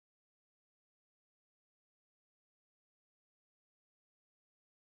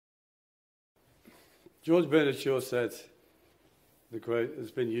George Bernard Shaw said, the quote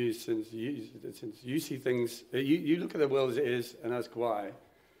has been used since you see things, you look at the world as it is and ask why,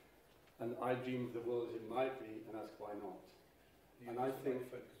 and I dream of the world as it might be and ask why not. And I think...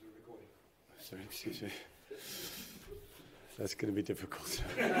 Because we're recording. Sorry, excuse me. That's going to be difficult.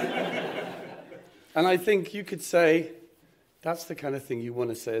 And I think you could say, that's the kind of thing you want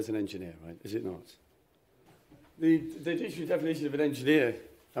to say as an engineer, right? Is it not? The dictionary definition of an engineer,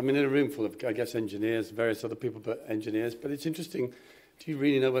 I'm in a room full of, I guess, engineers, various other people, but engineers. But it's interesting, do you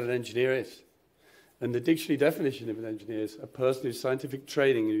really know what an engineer is? And the dictionary definition of an engineer is a person who's scientific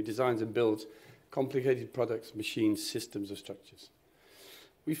training, who designs and builds complicated products, machines, systems, or structures.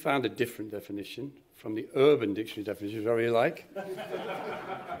 We found a different definition from the urban dictionary definition, which I really like.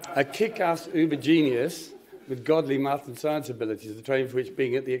 A kick-ass uber genius with godly math and science abilities, the training for which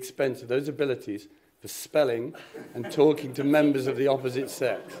being at the expense of those abilities for spelling and talking to members of the opposite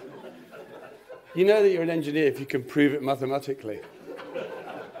sex. You know that you're an engineer if you can prove it mathematically.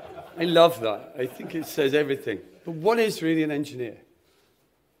 I love that. I think it says everything. But what is really an engineer?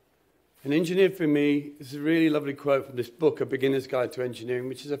 An engineer for me is a really lovely quote from this book, A Beginner's Guide to Engineering,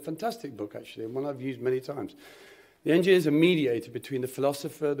 which is a fantastic book, actually, and one I've used many times. The engineer is a mediator between the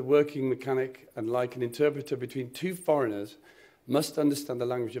philosopher, the working mechanic, and like an interpreter between two foreigners, must understand the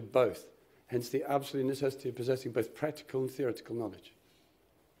language of both, hence the absolute necessity of possessing both practical and theoretical knowledge.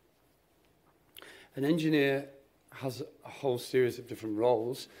 An engineer has a whole series of different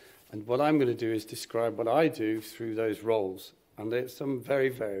roles, and what I'm going to do is describe what I do through those roles, and they're some very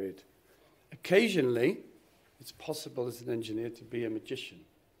varied. Occasionally, it's possible as an engineer to be a magician.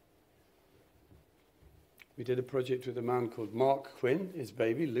 We did a project with a man called Mark Quinn, his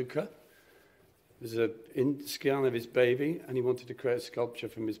baby, Luca. There's a scan of his baby, and he wanted to create a sculpture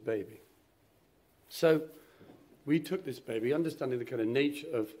from his baby. So we took this baby, understanding the kind of nature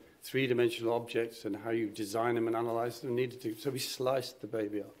of three-dimensional objects and how you design them and analyze them, so we sliced the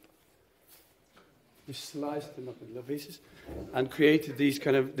baby up. We sliced them up in little pieces and created these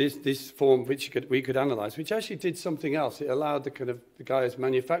kind of this form which we could analyze, which actually did something else. It allowed the guy who's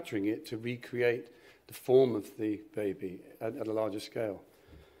manufacturing it to recreate the form of the baby at a larger scale.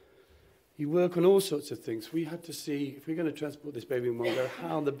 You work on all sorts of things. We had to see, if we're going to transport this baby in one go,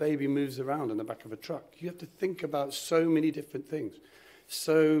 how the baby moves around in the back of a truck. You have to think about so many different things,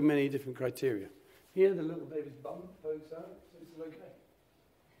 so many different criteria. Here, the little baby's bum pokes out, so it's okay.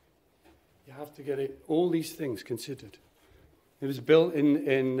 You have to get all these things considered. It was built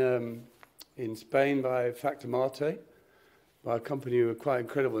in Spain by Factor Mate, by a company who are quite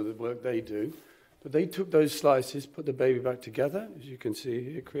incredible in the work they do. But they took those slices, put the baby back together. As you can see,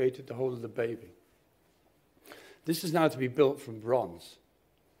 it created the whole of the baby. This is now to be built from bronze.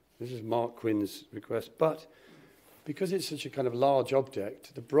 This is Mark Quinn's request. But because it's such a kind of large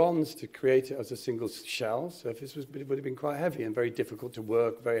object, the bronze, to create it as a single shell surface, it would have been quite heavy and very difficult to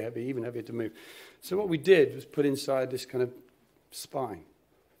work, very heavy, even heavier to move. So what we did was put inside this kind of spine,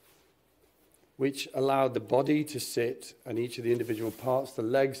 which allowed the body to sit and each of the individual parts, the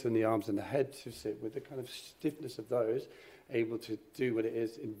legs and the arms and the head to sit with the kind of stiffness of those, able to do what it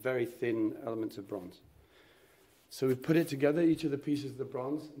is in very thin elements of bronze. So we put it together, each of the pieces of the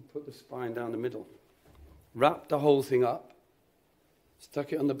bronze, and put the spine down the middle. Wrapped the whole thing up,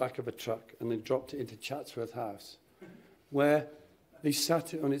 stuck it on the back of a truck, and then dropped it into Chatsworth House, where they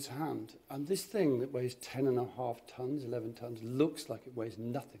sat it on its hand. And this thing that weighs 10.5 tons, 11 tons, looks like it weighs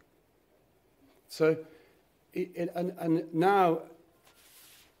nothing. So, and now,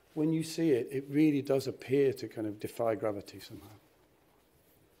 when you see it, it really does appear to kind of defy gravity somehow.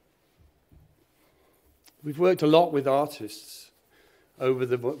 We've worked a lot with artists over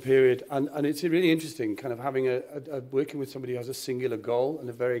the period, and it's really interesting kind of having working with somebody who has a singular goal and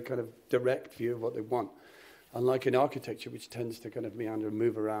a very kind of direct view of what they want, unlike in architecture, which tends to kind of meander and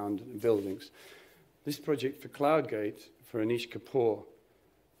move around in buildings. This project for Cloudgate, for Anish Kapoor,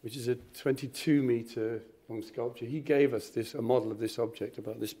 which is a 22-meter long sculpture, he gave us a model of this object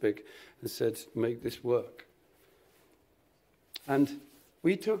about this big and said, make this work. And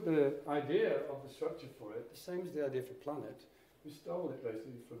we took the idea of the structure for it, the same as the idea for Planet. We stole it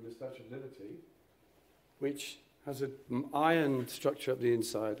basically from the Statue of Liberty, which has an iron structure up the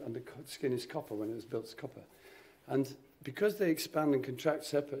inside, and the skin is copper when it was built as copper. And because they expand and contract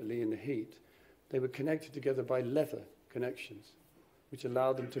separately in the heat, they were connected together by leather connections, which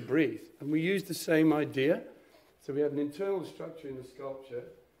allowed them to breathe. And we used the same idea. So we had an internal structure in the sculpture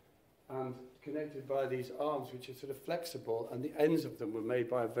and connected by these arms, which are sort of flexible, and the ends of them were made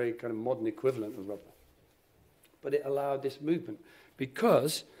by a very kind of modern equivalent of rubber. But it allowed this movement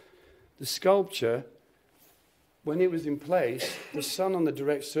because the sculpture when it was in place, the sun on the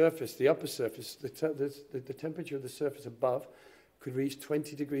direct surface, the upper surface, the temperature of the surface above could reach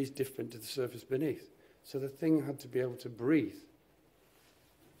 20 degrees different to the surface beneath. So the thing had to be able to breathe.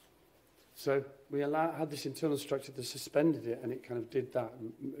 So we had this internal structure that suspended it, and it kind of did that.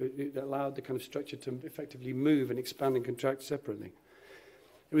 It allowed the kind of structure to effectively move and expand and contract separately.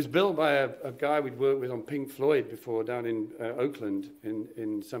 It was built by a guy we'd worked with on Pink Floyd before down in Oakland,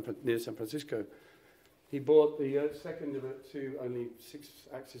 near San Francisco. He bought the second of the two only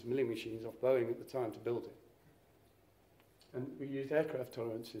 6-axis milling machines off Boeing at the time to build it. And we used aircraft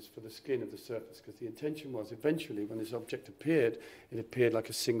tolerances for the skin of the surface, because the intention was eventually when this object appeared, it appeared like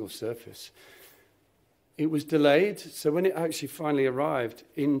a single surface. It was delayed, so when it actually finally arrived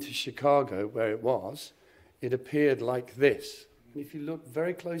into Chicago, where it was, it appeared like this. And if you look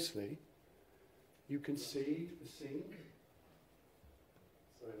very closely, you can see the seam.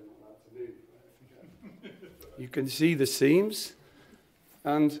 Sorry, I'm not allowed to move. You can see the seams.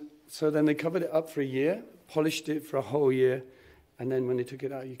 And so then they covered it up for a year, polished it for a whole year, and then when they took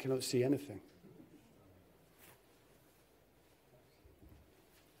it out, you cannot see anything.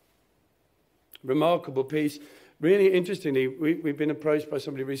 Remarkable piece. Really interestingly, we've been approached by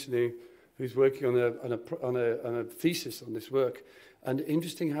somebody recently who's working on a thesis on this work, and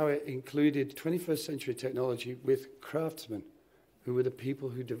interesting how it included 21st century technology with craftsmen, who were the people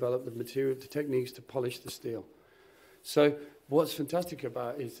who developed the material, the techniques to polish the steel. So what's fantastic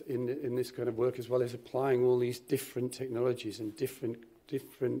about is in this kind of work as well is applying all these different technologies and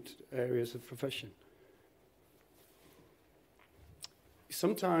different areas of profession.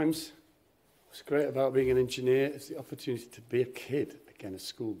 Sometimes what's great about being an engineer is the opportunity to be a kid, again, a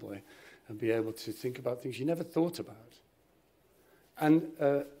schoolboy, and be able to think about things you never thought about. And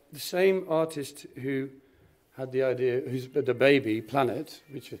the same artist who had the idea, who's the baby, Planet,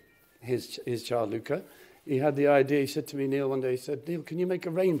 which is his child, Luca, he had the idea, he said to me, Neil, one day, he said, Neil, can you make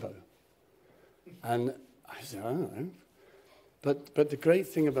a rainbow? And I said, I don't know. But the great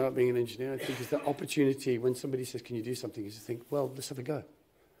thing about being an engineer, I think, is the opportunity when somebody says, can you do something, is to think, well, let's have a go.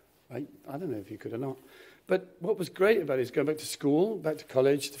 Right? I don't know if you could or not. But what was great about it is going back to school, back to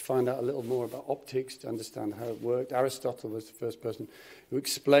college, to find out a little more about optics, to understand how it worked. Aristotle was the first person who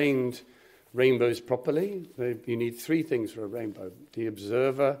explained rainbows properly. You need 3 things for a rainbow: the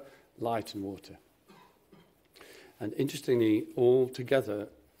observer, light, and water. And interestingly, all together,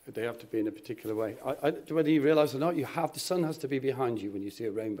 they have to be in a particular way. Whether you realize or not, the sun has to be behind you when you see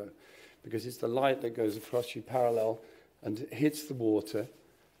a rainbow, because it's the light that goes across you parallel and hits the water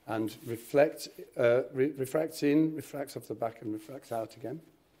and refracts in, refracts off the back and refracts out again.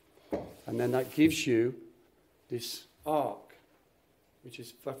 And then that gives you this arc, which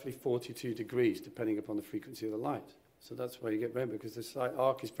is roughly 42 degrees, depending upon the frequency of the light. So that's why you get rainbow, because the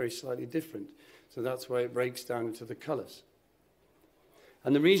arc is very slightly different. So that's why it breaks down into the colours.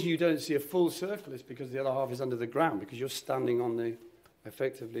 And the reason you don't see a full circle is because the other half is under the ground, because you're standing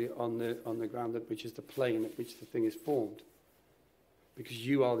effectively on the ground, which is the plane at which the thing is formed. Because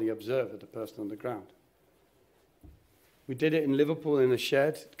you are the observer, the person on the ground. We did it in Liverpool in a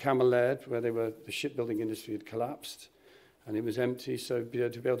shed, Camel Laird, where the shipbuilding industry had collapsed, and it was empty. So to be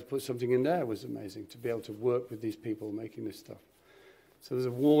able to put something in there was amazing, to be able to work with these people making this stuff. So there's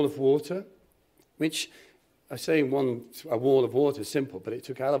a wall of water, which I say a wall of water is simple, but it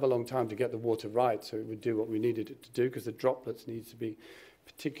took a hell of a long time to get the water right, so it would do what we needed it to do, because the droplets need to be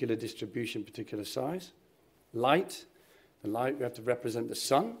particular distribution, particular size. Light. The light, we have to represent the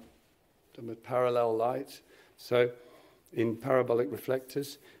sun, with parallel light, so in parabolic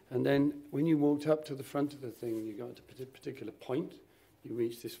reflectors. And then when you walked up to the front of the thing, you got to a particular point, you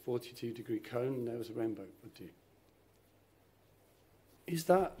reached this 42-degree cone, and there was a rainbow. What do you? Is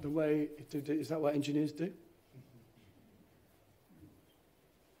that the way? Is that what engineers do?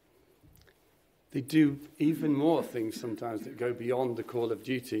 They do even more things sometimes that go beyond the call of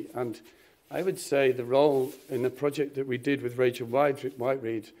duty. And I would say the role in the project that we did with Rachel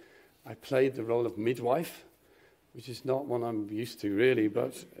Whiteread, I played the role of midwife, which is not one I'm used to really,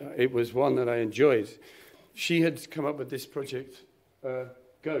 but it was one that I enjoyed. She had come up with this project,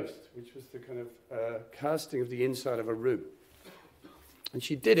 Ghost, which was the kind of casting of the inside of a room. And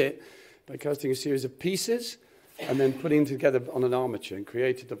she did it by casting a series of pieces and then putting together on an armature and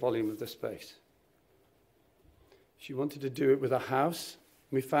created the volume of the space. She wanted to do it with a house.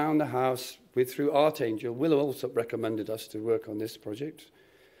 We found a house through Art Angel. Will also recommended us to work on this project.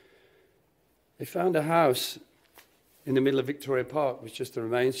 They found a house in the middle of Victoria Park, which just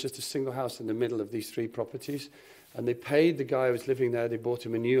remains, just a single house in the middle of these 3 properties. And they paid the guy who was living there, they bought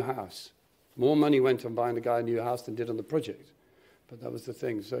him a new house. More money went on buying the guy a new house than did on the project. but that was the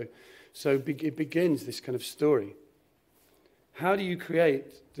thing. It begins this kind of story. How do you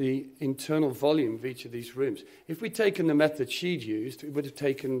create the internal volume of each of these rooms? If we'd taken the method she'd used, it would have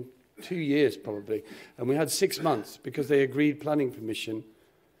taken 2 years probably. And we had 6 months because they agreed planning permission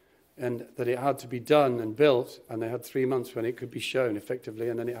and that it had to be done and built, and they had 3 months when it could be shown effectively,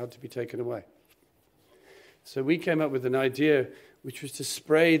 and then it had to be taken away. So we came up with an idea which was to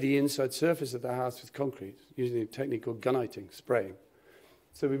spray the inside surface of the house with concrete using a technique called gunniting, spraying.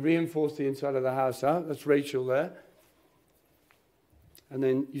 So we reinforced the inside of the house out. That's Rachel there. And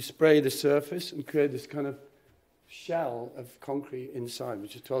then you spray the surface and create this kind of shell of concrete inside,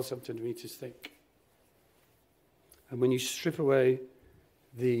 which is 12 centimeters thick. And when you strip away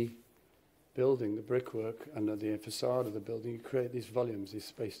the building, the brickwork, and the facade of the building, you create these volumes, these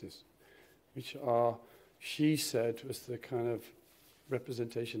spaces, which are, she said, was the kind of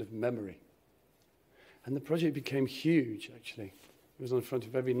representation of memory. And the project became huge, actually. It was on the front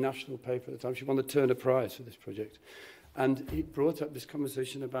of every national paper at the time. She won the Turner Prize for this project. And it brought up this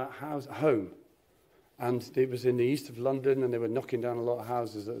conversation about home. And it was in the east of London, and they were knocking down a lot of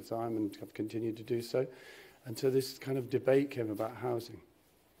houses at the time and have continued to do so. And so this kind of debate came about housing.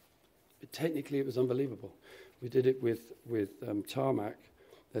 But technically, it was unbelievable. We did it with Tarmac,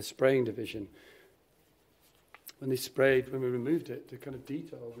 their spraying division. When they sprayed, when we removed it, the kind of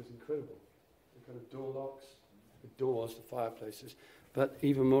detail was incredible. The kind of door locks, the doors, the fireplaces. But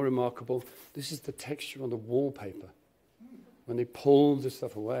even more remarkable, this is the texture on the wallpaper. When they pull the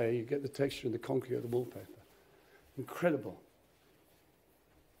stuff away, you get the texture in the concrete of the wallpaper. Incredible.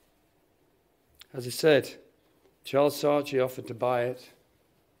 As I said, Charles Saatchi offered to buy it.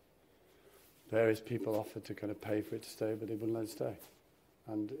 Various people offered to kind of pay for it to stay, but they wouldn't let it stay.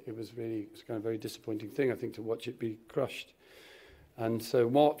 And it was kind of a very disappointing thing, I think, to watch it be crushed. And so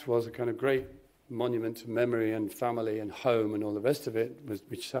what was a kind of great monument to memory and family and home and all the rest of it,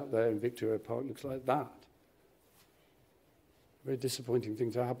 which sat there in Victoria Park, looks like that. Very disappointing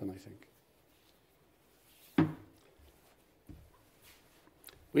thing to happen, I think.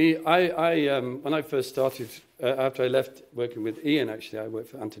 When I first started, after I left working with Ian, actually, I worked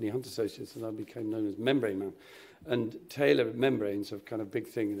for Anthony Hunt Associates, and I became known as Membrane Man. And Taylor membranes are kind of a big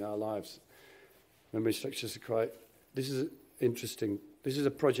thing in our lives. Membrane structures are this is interesting. This is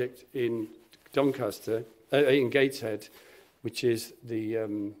a project in Doncaster, in Gateshead, which is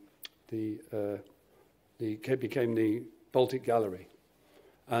became the Baltic Gallery.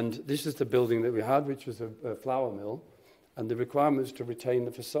 And this is the building that we had, which was a flour mill, and the requirement was to retain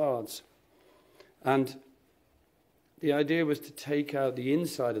the facades. And the idea was to take out the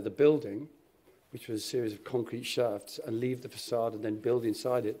inside of the building, which was a series of concrete shafts, and leave the facade and then build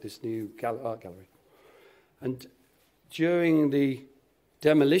inside it this new art gallery. And during the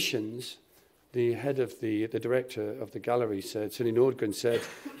demolitions, the head of the director of the gallery said, Sunny Nordgren said,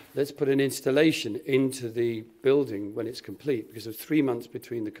 let's put an installation into the building when it's complete, because there's 3 months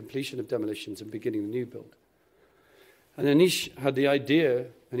between the completion of demolitions and beginning the new build. And Anish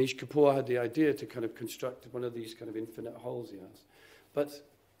Kapoor had the idea to kind of construct one of these kind of infinite holes he has. But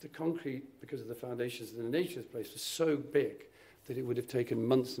the concrete, because of the foundations and the nature of the place, was so big that it would have taken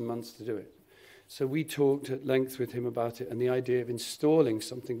months and months to do it. So we talked at length with him about it and the idea of installing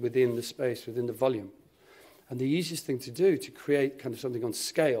something within the space, within the volume. And the easiest thing to do to create kind of something on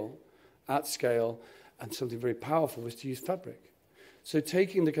scale, at scale, and something very powerful was to use fabric. So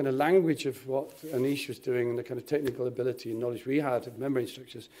taking the kind of language of what Anish was doing and the kind of technical ability and knowledge we had of membrane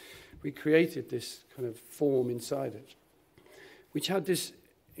structures, we created this kind of form inside it, which had this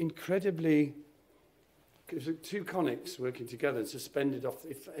incredibly, it was 2 conics working together and suspended off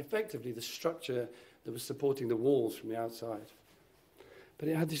effectively the structure that was supporting the walls from the outside. But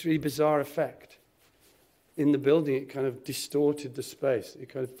it had this really bizarre effect. In the building, it kind of distorted the space. It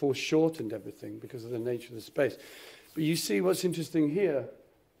kind of foreshortened everything because of the nature of the space. But you see what's interesting here,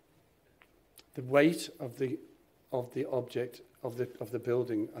 the weight of the object, of the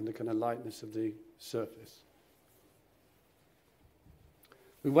building, and the kind of lightness of the surface.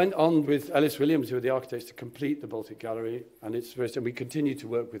 We went on with Ellis Williams, who are the architects, to complete the Baltic Gallery, and we continue to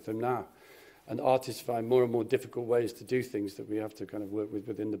work with them now. And artists find more and more difficult ways to do things that we have to kind of work with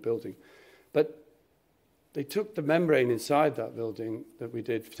within the building. But they took the membrane inside that building that we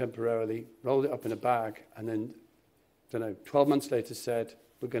did temporarily, rolled it up in a bag, and then, 12 months later said,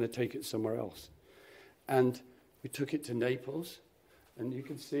 we're going to take it somewhere else. And we took it to Naples, and you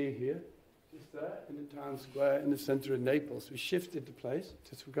can see here, just there in the town square in the center of Naples, we shifted the place.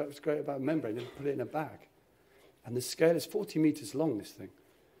 What's great about membrane, and put it in a bag. And the scale is 40 meters long, this thing.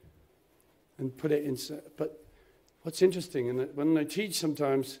 And put it inside. But what's interesting, and when I teach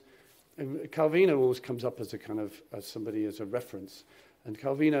sometimes, Calvino always comes up as a kind of, as somebody as a reference. And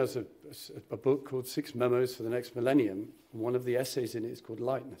Calvino has a book called 6 Memos for the Next Millennium. And one of the essays in it is called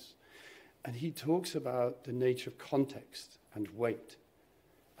Lightness. And he talks about the nature of context and weight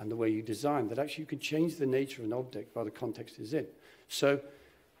and the way you design, that actually you can change the nature of an object while the context is in. So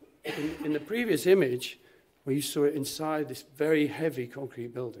in the previous image, where you saw it inside this very heavy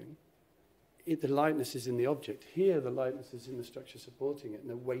concrete building, the lightness is in the object. Here, the lightness is in the structure supporting it, and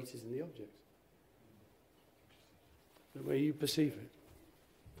the weight is in the object. The way you perceive it.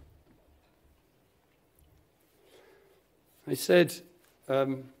 I said,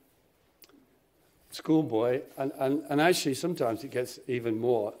 schoolboy, and actually sometimes it gets even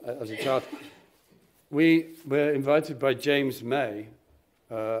more as a child. We were invited by James May,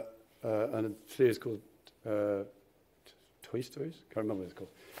 and a series called Toy Stories, can't remember what it's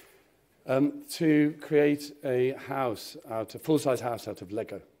called, to create a house a full-size house out of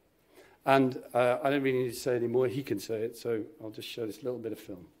Lego. And I don't really need to say any more, he can say it, so I'll just show this little bit of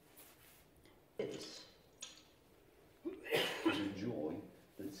film. It's a joy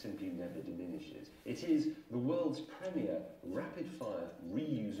that simply never diminishes. It is the world's premier rapid-fire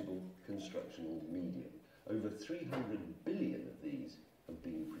reusable constructional medium. Over 300 billion of these have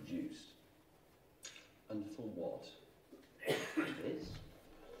been produced. And for what? This?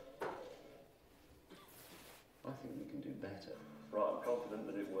 I think we can do better. Right, I'm confident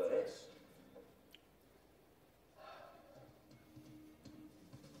that it works.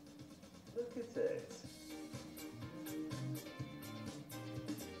 Look at it.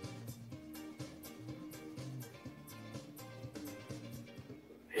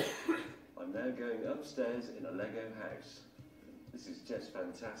 I'm now going upstairs in a Lego house. This is just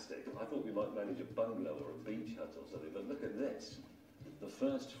fantastic. I thought we might manage a bungalow or a beach hut or something, but look at this. The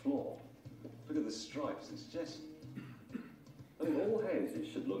first floor. Look at the stripes. It's just... I mean, all houses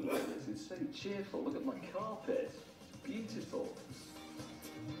should look like this. It's so cheerful. Look at my carpet. It's beautiful.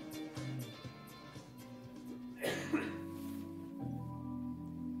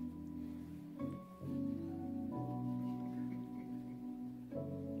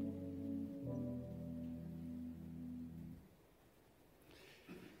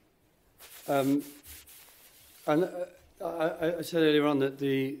 I said earlier on that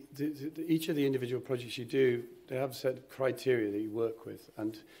each of the individual projects you do, they have a set of criteria that you work with,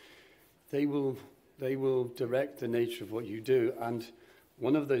 and they will direct the nature of what you do. And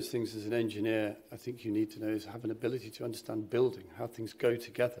one of those things as an engineer, I think you need to know, is have an ability to understand building, how things go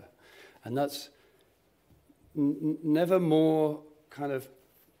together. And that's never more kind of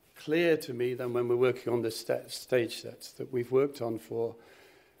clear to me than when we're working on the stage sets that we've worked on for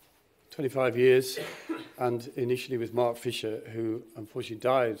 25 years, and initially with Mark Fisher, who unfortunately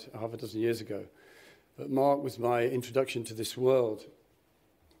died half a dozen years ago. But Mark was my introduction to this world,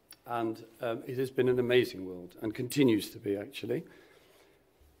 and it has been an amazing world, and continues to be, actually.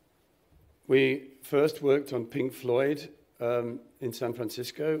 We first worked on Pink Floyd in San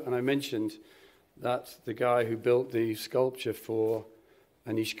Francisco, and I mentioned that the guy who built the sculpture for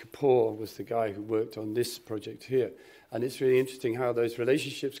Anish Kapoor was the guy who worked on this project here. And it's really interesting how those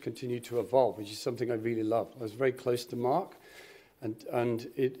relationships continue to evolve, which is something I really love. I was very close to Mark, and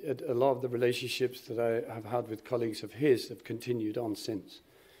a lot of the relationships that I have had with colleagues of his have continued on since.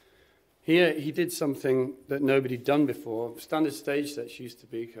 Here, he did something that nobody had done before. Standard stage sets used to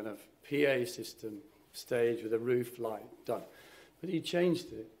be kind of PA system, stage with a roof, light, done. But he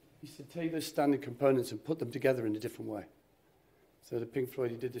changed it. He said, take those standard components and put them together in a different way. So the Pink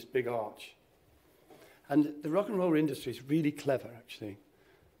Floyd, he did this big arch. And the rock and roll industry is really clever, actually.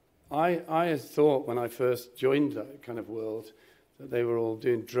 I thought when I first joined that kind of world that they were all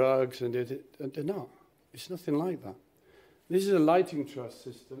doing drugs, and they're not. It's nothing like that. This is a lighting truss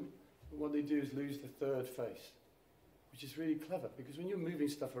system. But what they do is lose the third face, which is really clever, because when you're moving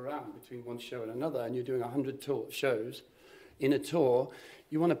stuff around between one show and another, and you're doing 100 shows in a tour,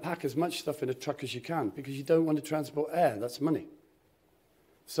 you want to pack as much stuff in a truck as you can, because you don't want to transport air. That's money.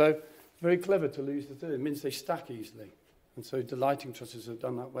 So very clever to lose the third. It means they stack easily. And so the lighting trusses are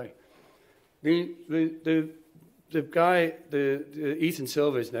done that way. The guy, Ethan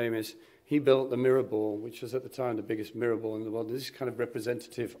Silver, his name is, he built the mirror ball, which was at the time the biggest mirror ball in the world. This is kind of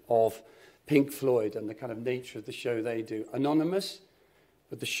representative of Pink Floyd and the kind of nature of the show they do. Anonymous,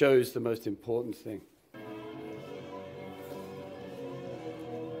 but the show is the most important thing.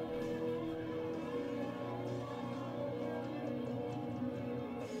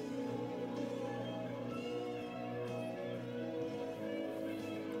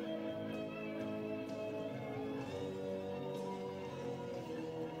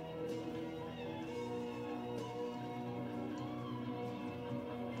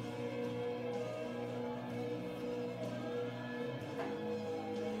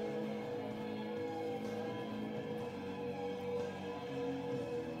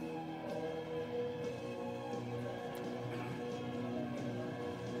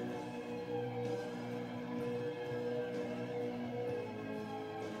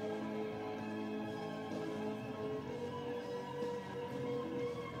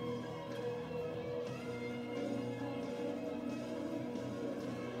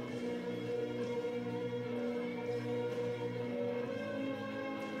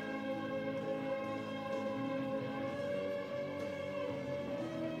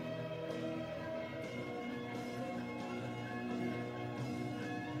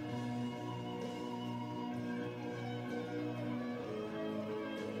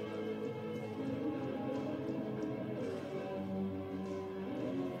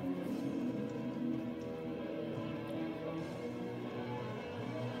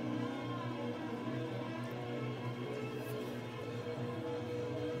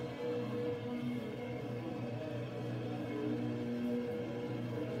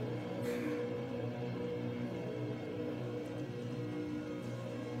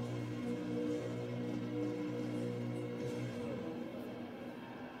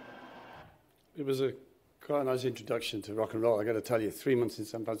 it was quite a nice introduction to rock and roll. I got to tell you, 3 months in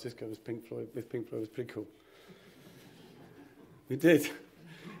San Francisco with Pink Floyd was pretty cool. We did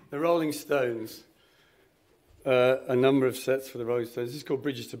the Rolling Stones, a number of sets for the Rolling Stones. This is called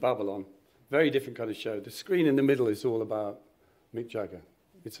Bridges to Babylon. Very different kind of show. The screen in the middle is all about Mick Jagger.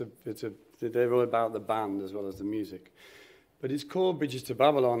 They're all about the band as well as the music. But it's called Bridges to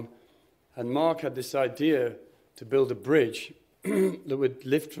Babylon, and Mark had this idea to build a bridge that would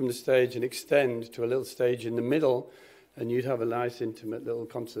lift from the stage and extend to a little stage in the middle, and you'd have a nice intimate little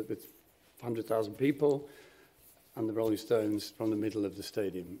concert with 100,000 people and the Rolling Stones from the middle of the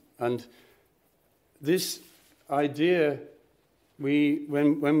stadium. And this idea,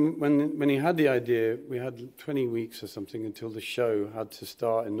 when he had the idea, we had 20 weeks or something until the show had to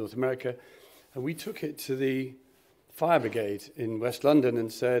start in North America, and we took it to the fire brigade in West London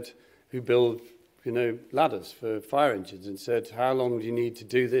and said, who build ladders for fire engines, and said, how long do you need to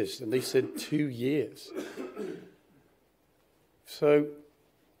do this? And they said 2 years. So,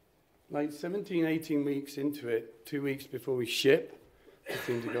 like 17, 18 weeks into it, 2 weeks before we ship the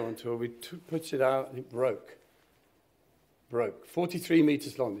thing to go on tour, we put it out and it broke. 43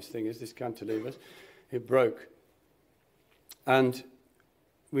 meters long, this thing is, this cantilever. It broke. And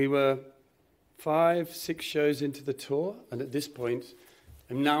we were 5, 6 shows into the tour, and at this point,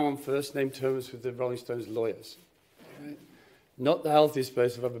 I'm now on first name terms with the Rolling Stones lawyers. Right? Not the healthiest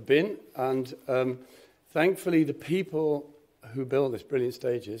place I've ever been, and thankfully the people who build this brilliant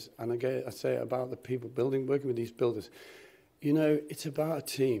stages, and again, I say about the people working with these builders, it's about a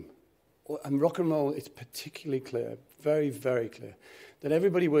team. And rock and roll, it's particularly clear, very, very clear, that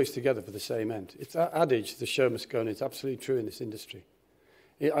everybody works together for the same end. It's that adage, the show must go on. It's absolutely true in this industry.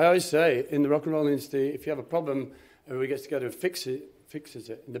 I always say, in the rock and roll industry, if you have a problem, everybody gets together and fixes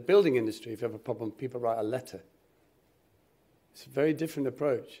it. In the building industry, if you have a problem, people write a letter. It's a very different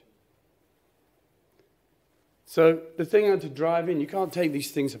approach. So the thing I had to drive in, you can't take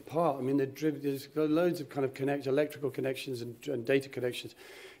these things apart. I mean, there's loads of kind of electrical connections and data connections.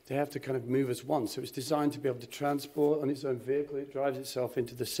 They have to kind of move as one. So it's designed to be able to transport on its own vehicle. It drives itself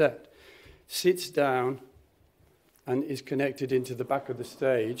into the set, sits down, and is connected into the back of the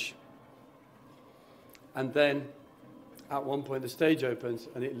stage. And then, at one point, the stage opens,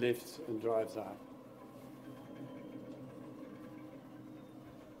 and it lifts and drives out.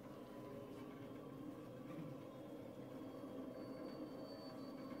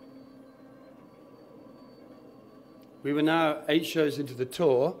 We were now 8 shows into the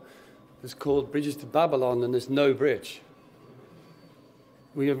tour. It's called Bridges to Babylon, and there's no bridge.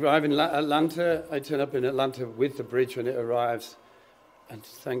 We arrive in Atlanta. I turn up in Atlanta with the bridge when it arrives, and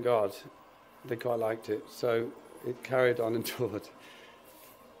thank God they quite liked it. So it carried on and toured,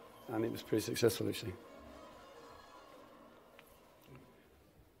 and it was pretty successful, actually.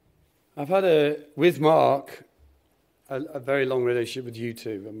 I've had, with Mark, a very long relationship with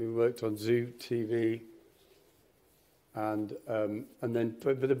U2. I mean, we worked on Zoo TV, and then,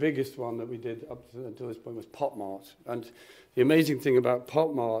 but the biggest one that we did up until this point was Pop Mart. And the amazing thing about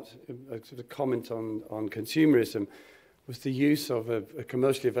Pop Mart, a sort of comment on consumerism, was the use of a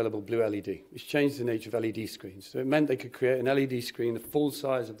commercially available blue LED, which changed the nature of LED screens. So it meant they could create an LED screen the full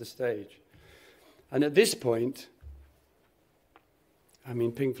size of the stage. And at this point, I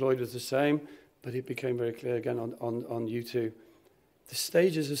mean, Pink Floyd was the same, but it became very clear again on U2. The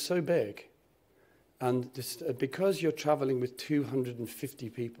stages are so big. And because you're traveling with 250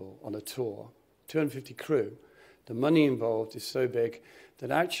 people on a tour, 250 crew, the money involved is so big that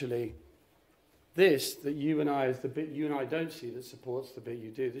actually this, that you and I, is the bit you and I don't see that supports the bit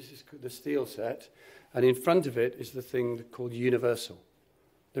you do. This is the steel set, and in front of it is the thing called Universal.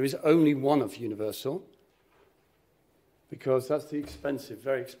 There is only one of Universal, because that's the expensive,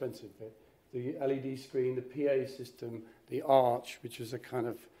 very expensive bit. The LED screen, the PA system, the arch, which was a kind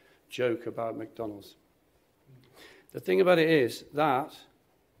of joke about McDonald's. The thing about it is that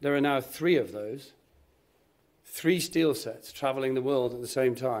there are now 3 of those, 3 steel sets traveling the world at the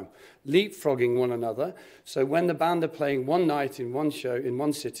same time, leapfrogging one another. So when the band are playing one night in one show in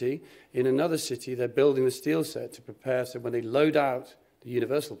one city, in another city they're building the steel set to prepare. So when they load out the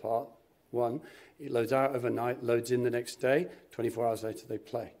Universal part, one, it loads out overnight, loads in the next day, 24 hours later they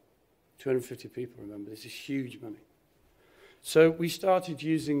play. 250 people, remember, this is huge money. So we started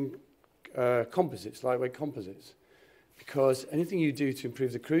using composites, lightweight composites, because anything you do to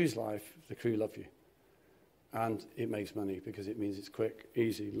improve the crew's life, the crew love you. And it makes money because it means it's quick,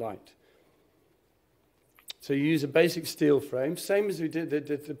 easy, light. So you use a basic steel frame, same as we did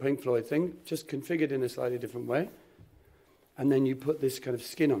the Pink Floyd thing, just configured in a slightly different way. And then you put this kind of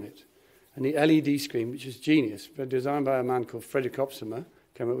skin on it. And the LED screen, which is genius, designed by a man called Frederick Opsomer,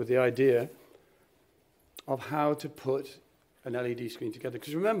 came up with the idea. of how to put an LED screen together.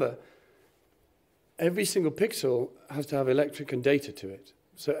 Because remember, every single pixel has to have electric and data to it.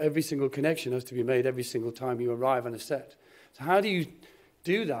 So every single connection has to be made every single time you arrive on a set. So how do you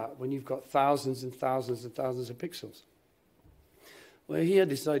do that when you've got thousands and thousands and thousands of pixels? Well, he had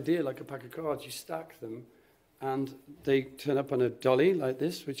this idea, like a pack of cards, you stack them, and they turn up on a dolly like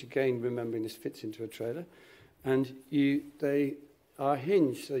this, which again, remembering this fits into a trailer, and they are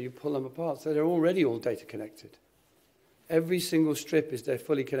hinged, so you pull them apart. So they're already all data connected. Every single strip is there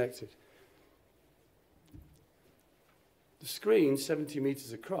fully connected. The screen, 70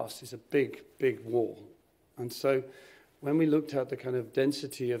 meters across, is a big, big wall. And so when we looked at the kind of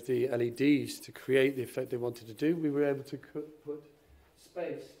density of the LEDs to create the effect they wanted to do, we were able to put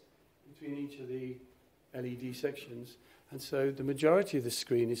space between each of the LED sections. And so the majority of the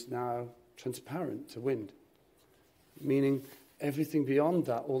screen is now transparent to wind, meaning everything beyond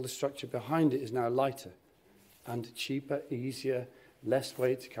that, all the structure behind it is now lighter and cheaper, easier, less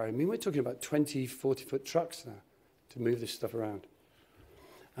weight to carry. I mean, we're talking about 20, 40-foot trucks now to move this stuff around.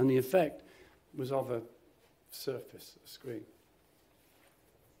 And the effect was of a surface, a screen.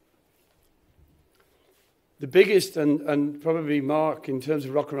 The biggest and probably Mark, in terms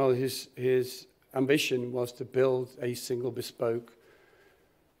of rock and roll, his ambition was to build a single bespoke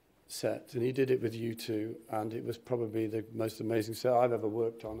set. And he did it with U2, and it was probably the most amazing set I've ever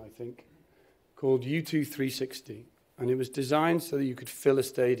worked on, I think, called U2 360. And it was designed so that you could fill a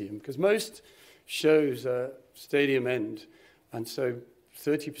stadium, because most shows are stadium end, and so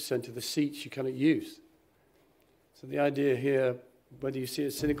 30% of the seats you cannot use. So the idea here, whether you see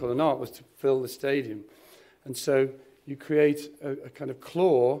it cynical or not, was to fill the stadium. And so you create a kind of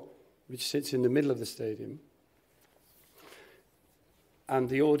claw which sits in the middle of the stadium, and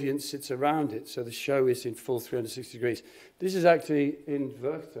the audience sits around it, so the show is in full 360 degrees. This is actually in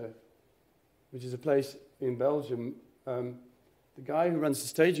Werchter, which is a place in Belgium. The guy who runs the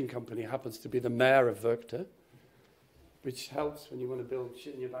staging company happens to be the mayor of Werchter, which helps when you want to build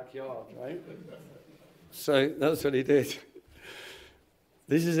shit in your backyard, right? So that's what he did.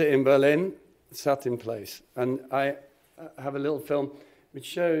 This is it in Berlin, sat in place. And I have a little film which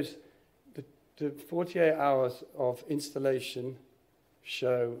shows the 48 hours of installation,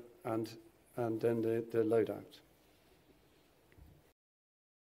 show, and then the loadout.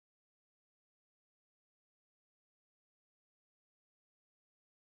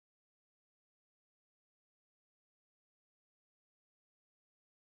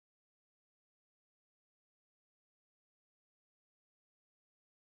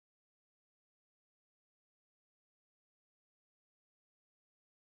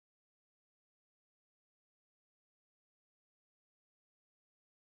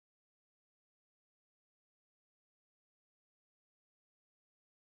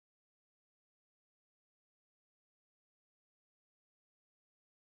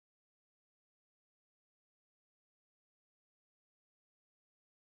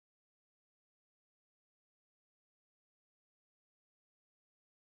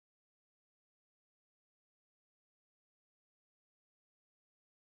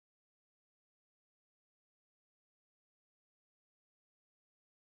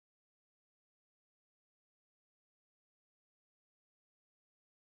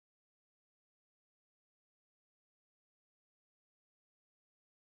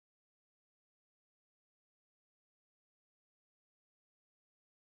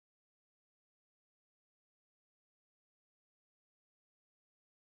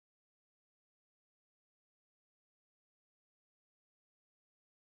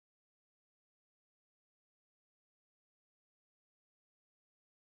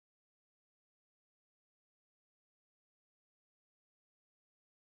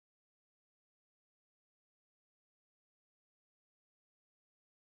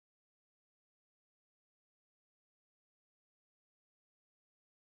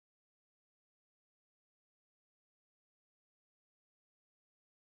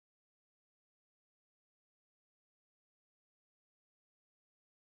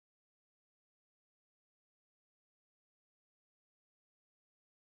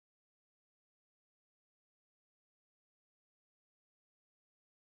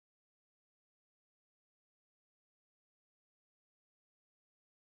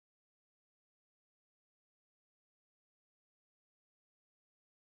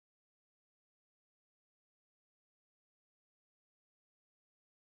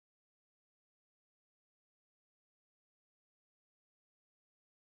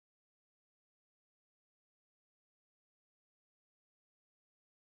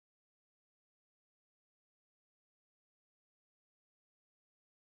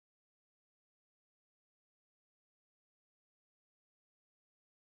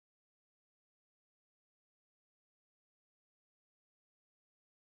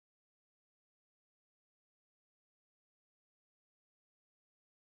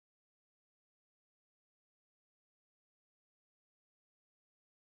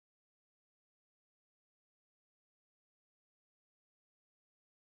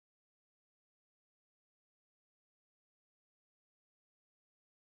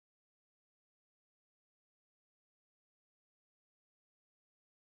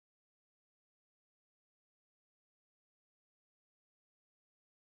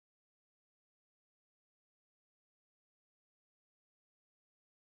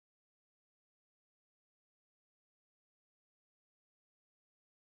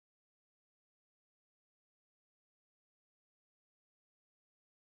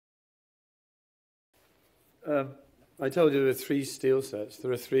 I told you there are 3 steel sets.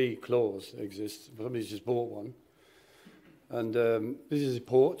 There are 3 claws that exist. Somebody's just bought one. And this is a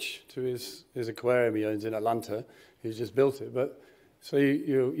porch to his aquarium he owns in Atlanta. He's just built it. But so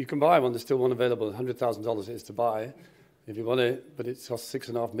you can buy one. There's still one available. $100,000 it is to buy if you want it. But it costs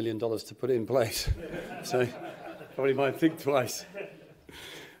 $6.5 million to put it in place. So probably might think twice.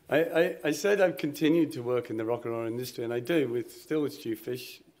 I said I've continued to work in the rock and roll industry, and I do, still with Stu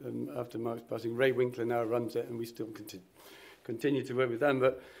Fish. After Mark's passing, Ray Winkler now runs it, and we still continue to work with them.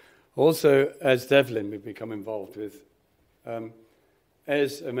 But also, as Devlin, we've become involved with.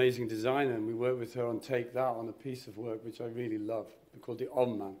 As amazing designer, and we work with her on Take That, on a piece of work which I really love, called the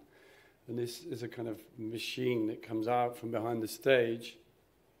Om-Man. And this is a kind of machine that comes out from behind the stage,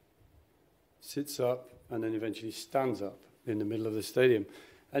 sits up, and then eventually stands up in the middle of the stadium.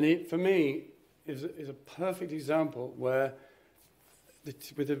 And it, for me, is a perfect example where,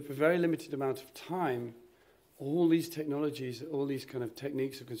 with a very limited amount of time, all these technologies, all these kind of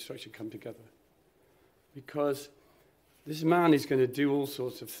techniques of construction come together. Because this man is going to do all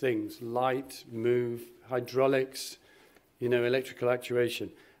sorts of things: light, move, hydraulics, electrical actuation.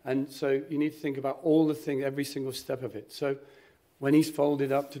 And so you need to think about all the things, every single step of it. So when he's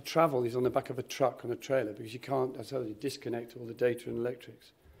folded up to travel, he's on the back of a truck on a trailer, because you can't, as I told you, disconnect all the data and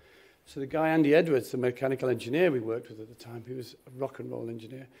electrics. So the guy, Andy Edwards, the mechanical engineer we worked with at the time, he was a rock and roll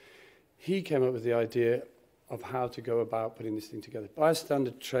engineer, he came up with the idea of how to go about putting this thing together. Buy a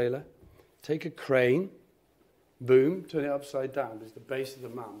standard trailer, take a crane, boom, turn it upside down. There's the base of the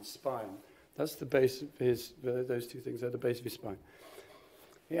man, the spine. That's the base of his, those 2 things are the base of his spine.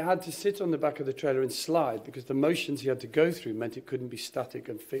 He had to sit on the back of the trailer and slide, because the motions he had to go through meant it couldn't be static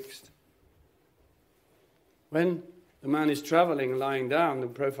and fixed. When the man is traveling, lying down, the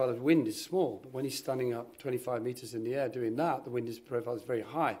profile of the wind is small. But when he's standing up 25 meters in the air doing that, the wind profile is very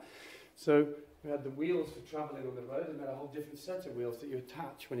high. So we had the wheels for traveling on the road, and we had a whole different set of wheels that you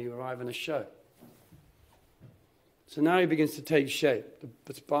attach when you arrive in a show. So now he begins to take shape,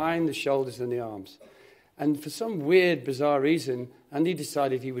 the spine, the shoulders, and the arms. And for some weird, bizarre reason, Andy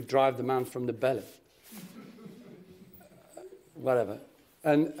decided he would drive the man from the belly. Whatever.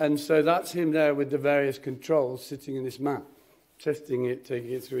 And so that's him there with the various controls sitting in this mat, testing it,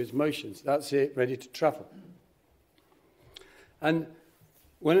 taking it through his motions. That's it, ready to travel. And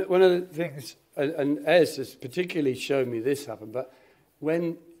one of the things, and Ez has particularly shown me this happen, but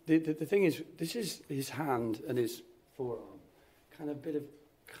when the thing is, this is his hand and his forearm, kind of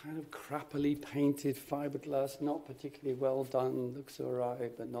crappily painted fiberglass, not particularly well done, looks all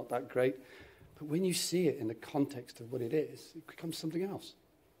right, but not that great. But when you see it in the context of what it is, it becomes something else.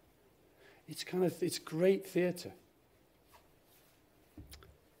 It's great theatre.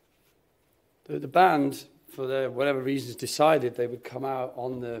 The band, for their whatever reasons, decided they would come out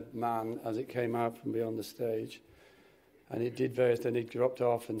on the man as it came out from beyond the stage. And it did various, then it dropped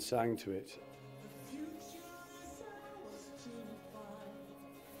off and sang to it.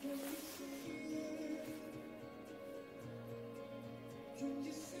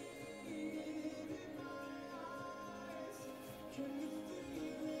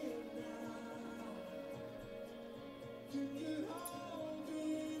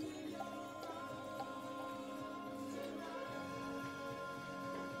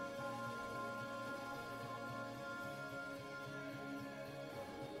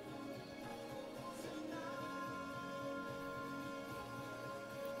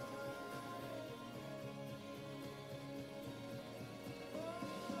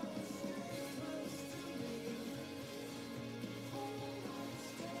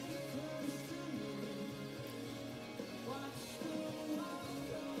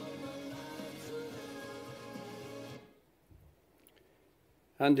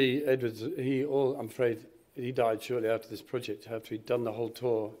 Andy Edwards, I'm afraid he died shortly after this project. After he'd done the whole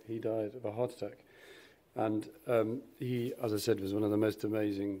tour, he died of a heart attack. And he, as I said, was one of the most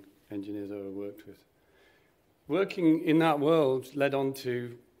amazing engineers I ever worked with. Working in that world led on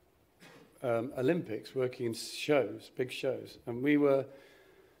to Olympics, working in shows, big shows. And we were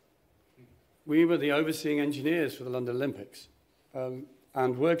the overseeing engineers for the London Olympics.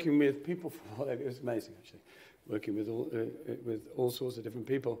 And working with people, it was amazing, actually. Working with all sorts of different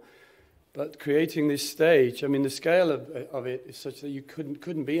people, but creating this stage. I mean, the scale of it is such that you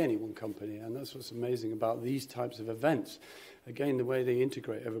couldn't be any one company, and that's what's amazing about these types of events. Again, the way they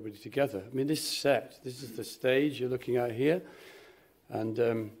integrate everybody together. I mean, this is the stage you're looking at here, and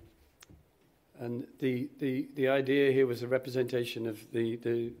the idea here was a representation of the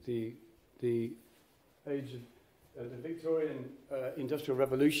age of the Victorian Industrial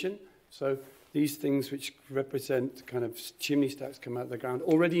Revolution. So these things which represent kind of chimney stacks come out of the ground,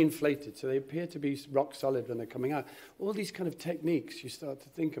 already inflated, so they appear to be rock solid when they're coming out. All these kind of techniques, you start to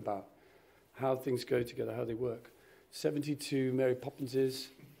think about how things go together, how they work. 72 Mary Poppinses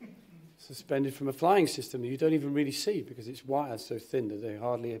suspended from a flying system that you don't even really see because it's wires so thin that they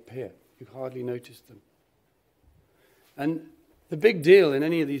hardly appear. You hardly notice them. And the big deal in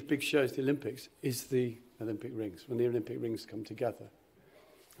any of these big shows, the Olympics, is the Olympic rings, when the Olympic rings come together.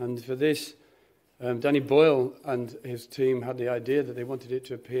 And for this, Danny Boyle and his team had the idea that they wanted it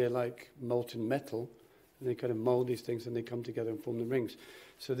to appear like molten metal, and they kind of mold these things and they come together and form the rings.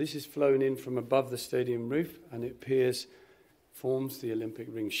 So this is flown in from above the stadium roof, and it appears, forms the Olympic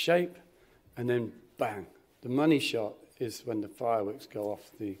ring shape, and then bang. The money shot is when the fireworks go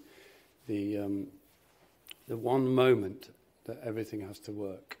off, the one moment that everything has to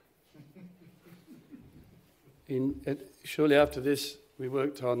work. Shortly after this, we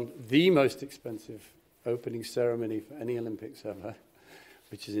worked on the most expensive opening ceremony for any Olympics ever,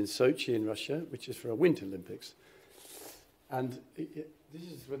 which is in Sochi in Russia, which is for a Winter Olympics. And this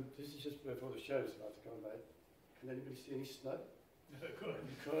is just before the show is about to come about. Can anybody see any snow? No, good.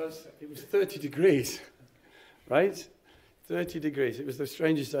 Because it was 30 degrees, right? 30 degrees. It was the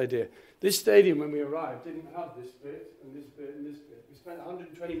strangest idea. This stadium, when we arrived, didn't have this bit and this bit and this bit. We spent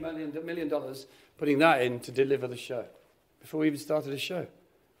 $120 million putting that in to deliver the show before we even started the show.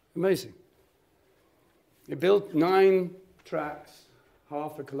 Amazing. They built 9 tracks,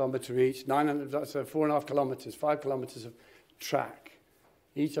 half a kilometre each, 900, so 4.5 kilometres, 5 kilometres of track,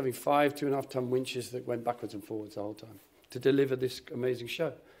 each having 5 2.5-ton winches that went backwards and forwards the whole time to deliver this amazing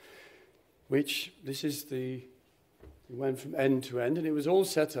show, which this is we went from end to end, and it was all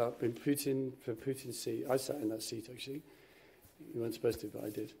set up in for Putin's seat. I sat in that seat, actually. You weren't supposed to, but I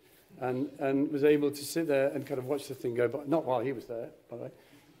did. And was able to sit there and kind of watch the thing go by. Not while he was there, by the way.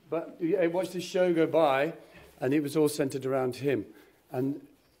 But I watched the show go by, and it was all centered around him. And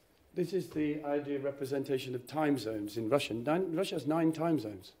this is the idea of representation of time zones in Russia. Russia has 9 time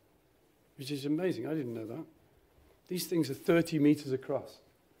zones, which is amazing. I didn't know that. These things are 30 meters across.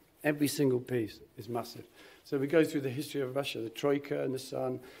 Every single piece is massive. So we go through the history of Russia, the Troika and the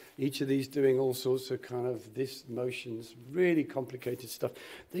Sun, each of these doing all sorts of kind of this motions, really complicated stuff.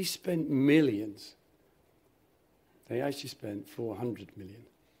 They spent millions. They actually spent 400 million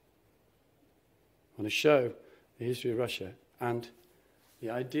on a show, the history of Russia. And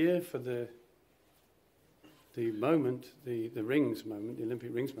the idea for the moment, the rings moment, the Olympic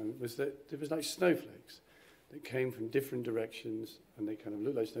rings moment, was that there was like snowflakes that came from different directions, and they kind of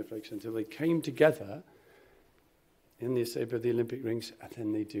looked like snowflakes until they came together in the shape of the Olympic rings, and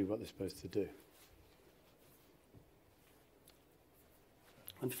then they do what they're supposed to do.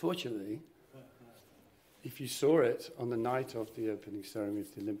 Unfortunately, if you saw it on the night of the opening ceremony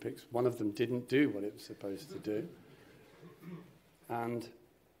of the Olympics, one of them didn't do what it was supposed to do, and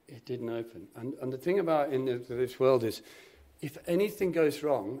it didn't open. And the thing about this world is, if anything goes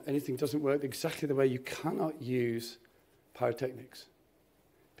wrong, anything doesn't work exactly the way, you cannot use pyrotechnics,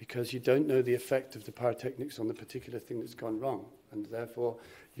 because you don't know the effect of the pyrotechnics on the particular thing that's gone wrong, and therefore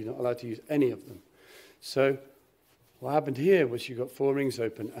you're not allowed to use any of them. So what happened here was you got 4 rings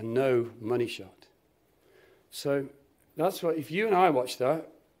open and no money shot. So that's what, if you and I watched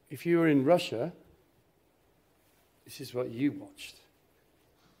that, if you were in Russia, this is what you watched.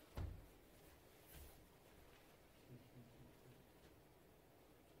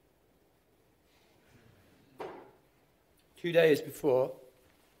 Two days before,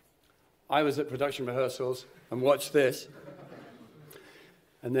 I was at production rehearsals and watched this.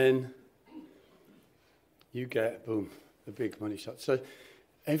 And then you get, boom, the big money shot. So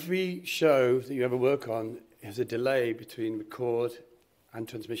every show that you ever work on has a delay between record and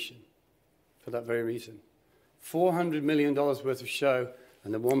transmission for that very reason. $400 million worth of show,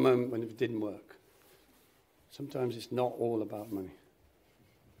 and then one moment when it didn't work. Sometimes it's not all about money.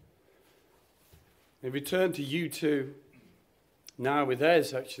 We return to U2. Now with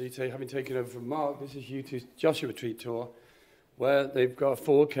Ez, actually, having taken over from Mark, this is U2's Joshua Tree tour, where they've got a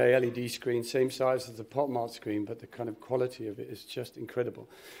 4K LED screen, same size as the Pop Mart screen, but the kind of quality of it is just incredible.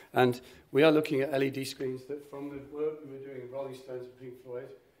 And we are looking at LED screens that from the work we were doing in Rolling Stones and Pink Floyd,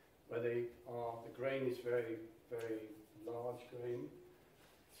 where the grain is very, very large grain,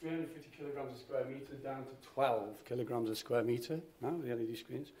 350 kilograms a square meter down to 12 kilograms a square meter, now the LED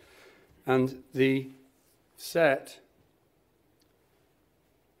screens. And the set...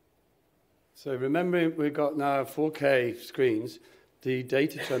 So remember, we've got now 4K screens. The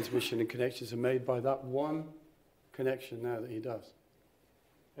data transmission and connections are made by that one connection now that he does.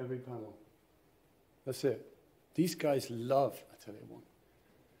 Every panel. That's it. These guys love, I tell you what.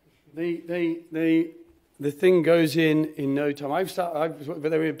 The thing goes in no time.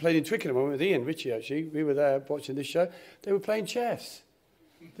 They were playing in Twickenham. I went with Ian Ritchie, actually. We were there watching this show. They were playing chess.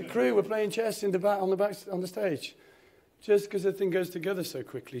 The crew were playing chess on the stage, just because the thing goes together so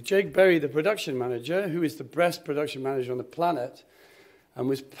quickly. Jake Berry, the production manager, who is the best production manager on the planet, and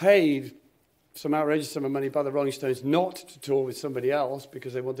was paid some outrageous sum of money by the Rolling Stones not to tour with somebody else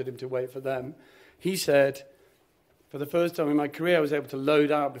because they wanted him to wait for them. He said, for the first time in my career, I was able to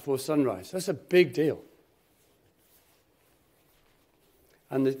load out before sunrise. That's a big deal.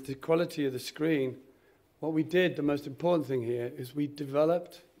 And the quality of the screen, what we did, the most important thing here, is we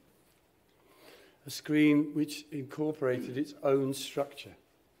developed a screen which incorporated its own structure.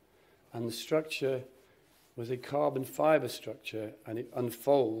 And the structure was a carbon fiber structure, and it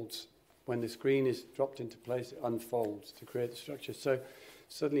unfolds. When the screen is dropped into place, it unfolds to create the structure. So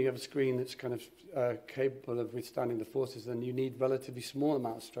suddenly you have a screen that's kind of capable of withstanding the forces, and you need relatively small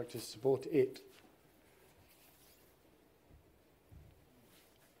amount of structure to support it.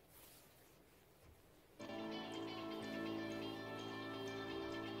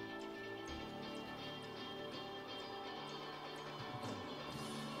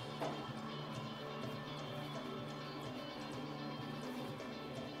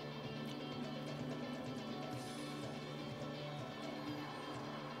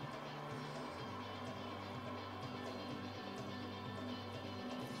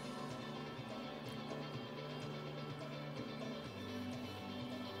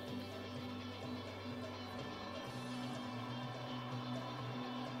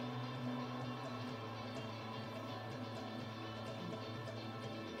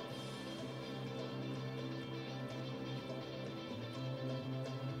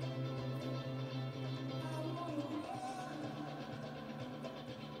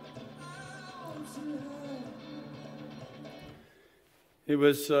 It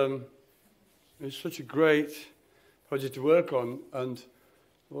was such a great project to work on, and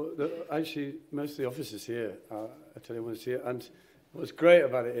actually most of the officers here, I tell you, want to see it. And what's great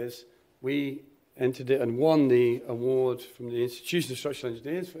about it is we entered it and won the award from the Institution of Structural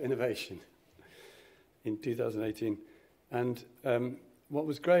Engineers for Innovation in 2018. And what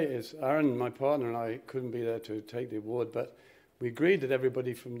was great is Aaron, my partner, and I couldn't be there to take the award, but we agreed that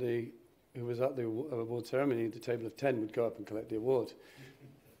everybody from who was at the award ceremony, the table of 10, would go up and collect the award.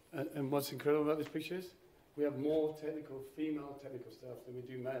 And what's incredible about this picture is we have more female technical staff than we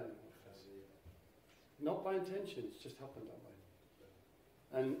do male in our office. Not by intention, it's just happened that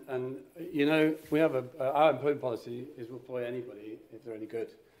way. And you know, we have our employment policy is we'll employ anybody if they're any good.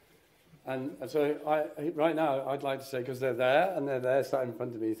 And so right now, I'd like to say, because they're there sat in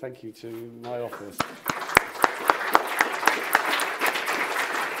front of me, thank you to my office.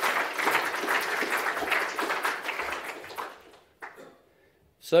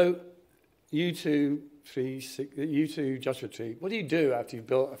 So, you two, Joshua Tree, what do you do after you've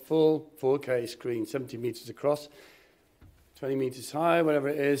built a full 4K screen, 70 meters across, 20 meters high, whatever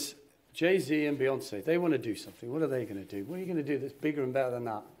it is? Jay-Z and Beyonce, they want to do something. What are they going to do? What are you going to do that's bigger and better than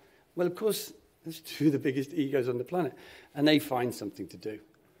that? Well, of course, there's two of the biggest egos on the planet, and they find something to do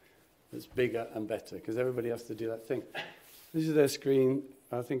that's bigger and better, because everybody has to do that thing. This is their screen,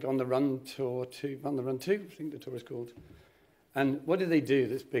 I think, on the Run Tour 2, I think the tour is called. And what do they do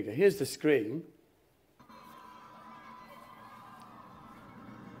that's bigger? Here's the screen.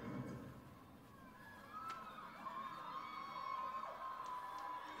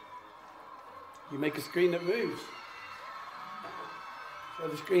 You make a screen that moves. So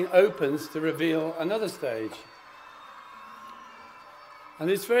the screen opens to reveal another stage. And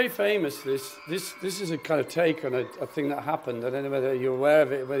it's very famous, this is a kind of take on a thing that happened. I don't know whether you're aware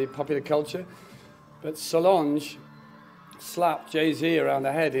of it, whether popular culture, but Solange slapped Jay-Z around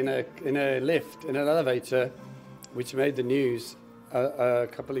the head in a lift, in an elevator, which made the news a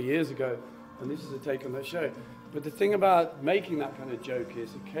couple of years ago. And this is a take on that show. But the thing about making that kind of joke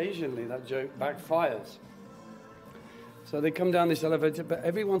is occasionally that joke backfires. So they come down this elevator, but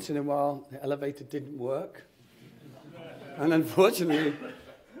every once in a while, the elevator didn't work. And unfortunately,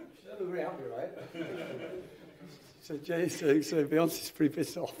 she doesn't very happy, right? So Beyonce's pretty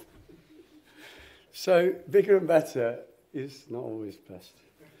pissed off. So bigger and better is not always best.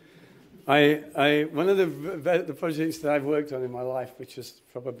 One of the projects that I've worked on in my life, which is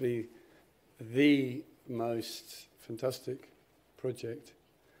probably the most fantastic project,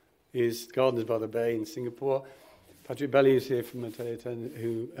 is Gardens by the Bay in Singapore. Patrick Belly is here from Atelier 10,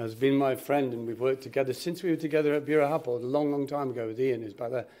 who has been my friend, and we've worked together since we were together at Bureau Happold a long, long time ago with Ian, who's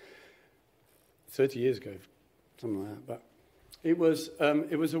back there, 30 years ago, something like that. But it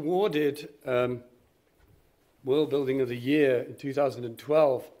was awarded World Building of the Year in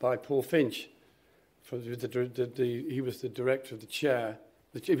 2012 by Paul Finch. He was the director of the chair.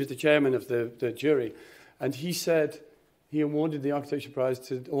 He was the chairman of the jury. And he said he awarded the architecture prize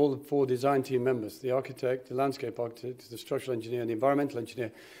to all the 4 design team members, the architect, the landscape architect, the structural engineer, and the environmental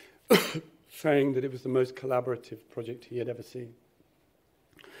engineer, saying that it was the most collaborative project he had ever seen.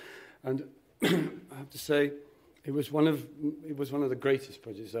 And I have to say, it was one of the greatest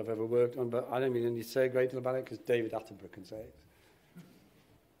projects I've ever worked on, but I don't mean to say a great deal about it because David Attenborough can say it.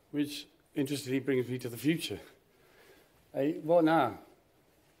 Which, interestingly, brings me to the future. What now?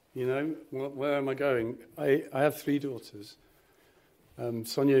 You know, where am I going? I have 3 daughters.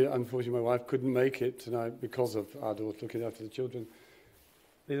 Sonia, unfortunately, my wife, couldn't make it tonight because of our daughter looking after the children.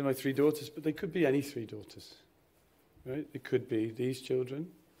 These are my 3 daughters, but they could be any 3 daughters. Right? It could be these children,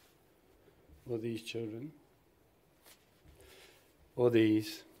 or these children, or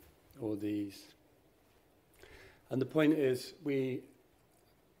these, or these. And the point is, we,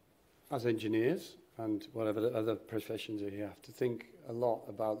 as engineers, and whatever the other professions are here, have to think a lot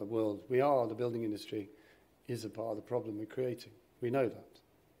about the world. The building industry is a part of the problem we're creating. We know that.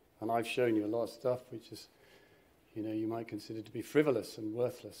 And I've shown you a lot of stuff which is, you know, you might consider to be frivolous and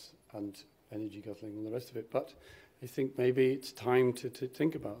worthless and energy guzzling and the rest of it. But I think maybe it's time to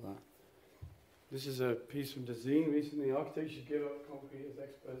think about that. This is a piece from Dezeen recently. Architects should give up concrete as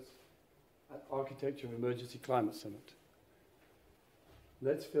experts at Architecture of Emergency Climate Summit.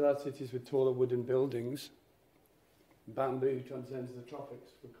 Let's fill our cities with taller wooden buildings. Bamboo transcends the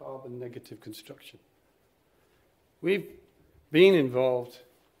tropics for carbon negative construction. We've been involved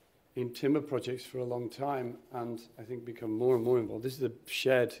in timber projects for a long time and I think become more and more involved. This is a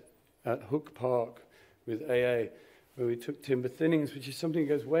shed at Hook Park with AA where we took timber thinnings, which is something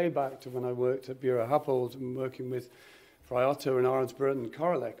that goes way back to when I worked at Bureau Happold and working with Friotto and Arnsburg and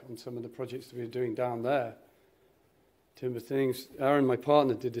Korolek on some of the projects that we were doing down there. Timber thinnings. Aaron, my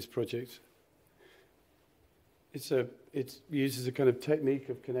partner, did this project. It uses a kind of technique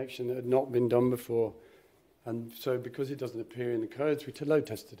of connection that had not been done before. And so because it doesn't appear in the codes, we load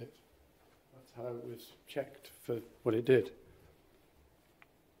tested it. That's how it was checked for what it did.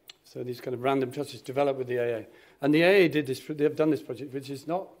 So these kind of random touches developed with the AA. And the AA did this, they've done this project, which is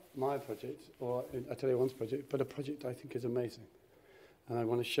not my project or Atelier One's project, but a project I think is amazing. And I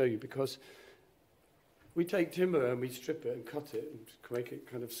want to show you because we take timber and we strip it and cut it and make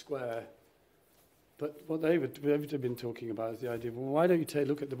it kind of square. But what they've been talking about is the idea of, well, why don't you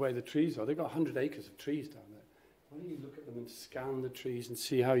look at the way the trees are? They've got 100 acres of trees down there. Why don't you look at them and scan the trees and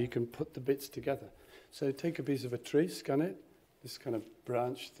see how you can put the bits together? So take a piece of a tree, scan it, this kind of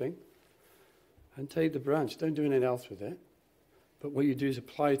branch thing, and take the branch. Don't do anything else with it. But what you do is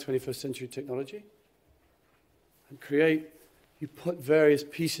apply 21st century technology and you put various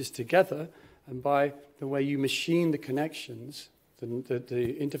pieces together, and by the way you machine the connections, the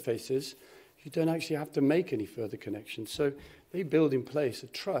interfaces, you don't actually have to make any further connections. So they build in place a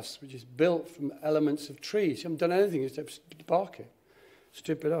truss which is built from elements of trees. You haven't done anything except bark it,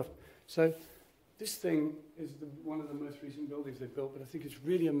 strip it off. So this thing is one of the most recent buildings they've built, but I think it's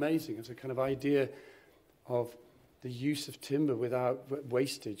really amazing as a kind of idea of the use of timber without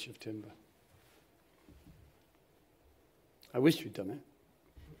wastage of timber. I wish we'd done it,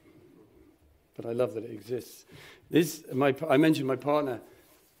 but I love that it exists. I mentioned my partner,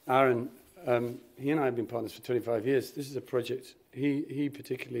 Aaron. He and I have been partners for 25 years. This is a project. He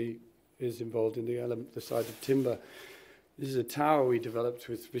particularly is involved in the side of timber. This is a tower we developed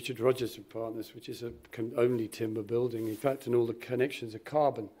with Richard Rogers and partners, which is a only timber building. In fact, and all the connections are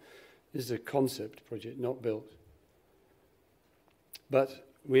carbon. This is a concept project, not built. But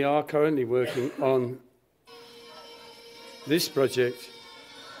we are currently working on this project.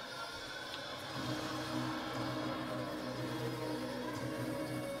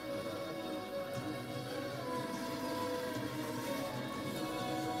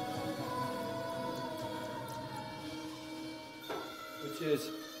 Which is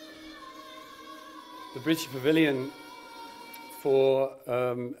the British Pavilion for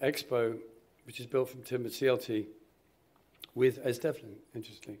Expo, which is built from timber CLT with Es Devlin,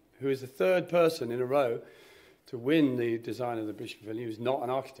 interestingly, who is the third person in a row to win the design of the British Pavilion, who's not an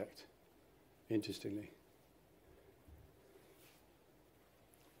architect, interestingly.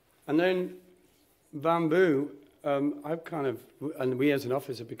 And then bamboo, and we as an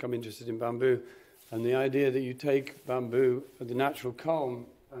office have become interested in bamboo, and the idea that you take bamboo at the natural culm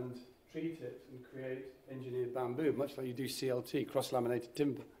and treat it and create engineered bamboo, much like you do CLT, cross-laminated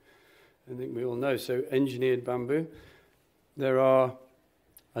timber. I think we all know. So engineered bamboo. There are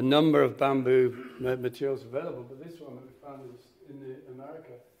a number of bamboo materials available, but this one that we found in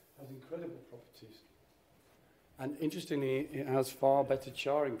America has incredible properties. And interestingly, it has far better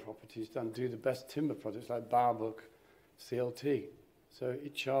charring properties than do the best timber products like Barbuk, CLT. So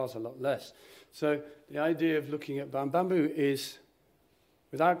it chars a lot less. So the idea of looking at bamboo is,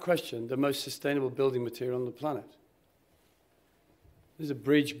 without question, the most sustainable building material on the planet. There's a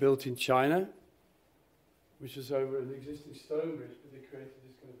bridge built in China, which is over an existing stone bridge, but they created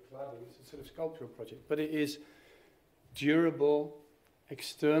this kind of cladding. It's a sort of sculptural project. But it is durable,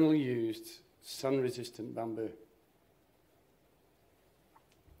 externally used, sun-resistant bamboo.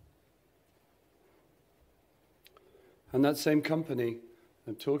 And that same company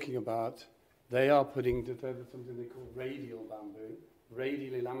I'm talking about, they are putting something they call radial bamboo,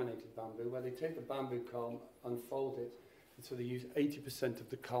 radially laminated bamboo, where they take the bamboo culm, unfold it, and so they use 80% of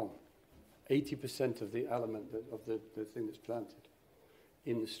the culm, 80% of the element, of the thing that's planted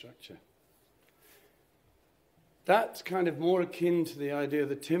in the structure. That's kind of more akin to the idea of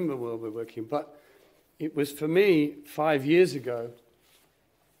the timber world we're working, but it was for me 5 years ago,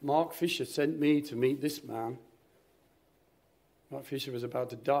 Mark Fisher sent me to meet this man. Mark Fisher was about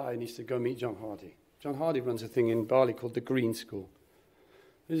to die, and he said, go meet John Hardy. John Hardy runs a thing in Bali called the Green School.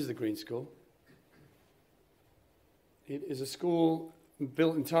 This is the Green School. It is a school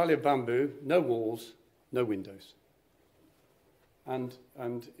built entirely of bamboo, no walls, no windows. And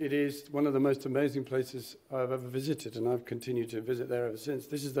it is one of the most amazing places I've ever visited, and I've continued to visit there ever since.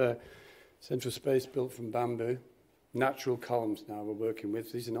 This is the central space built from bamboo. Natural culms now we're working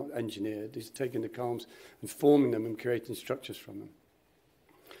with. These are not engineered. These are taking the culms and forming them and creating structures from them.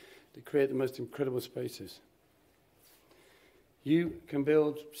 They create the most incredible spaces. You can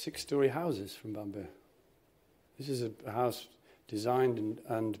build 6-story houses from bamboo. This is a house designed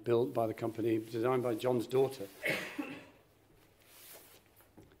and built by the company, designed by John's daughter.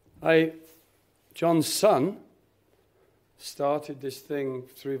 John's son started this thing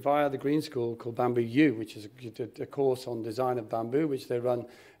via the Green School called Bamboo U, which is a course on design of bamboo, which they run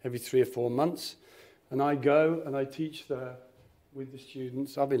every 3 or 4 months. And I go and I teach there with the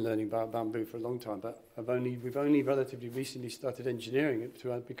students. I've been learning about bamboo for a long time, but we've only relatively recently started engineering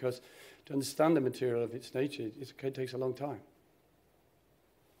it because to understand the material of its nature, it takes a long time.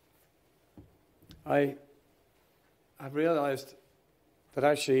 I've realized that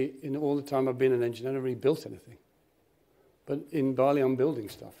actually in all the time I've been an engineer, I never really built anything. But in Bali, I'm building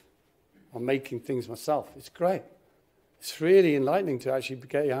stuff. I'm making things myself. It's great. It's really enlightening to actually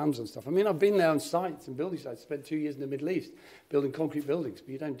get your hands on stuff. I mean, I've been there on sites and building sites. Spent 2 years in the Middle East building concrete buildings, but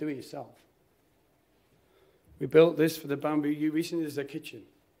you don't do it yourself. We built this for the bamboo. Recently, there's a kitchen.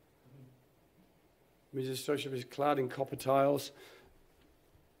 The structure is clad in copper tiles,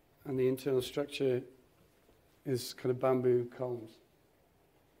 and the internal structure is kind of bamboo columns.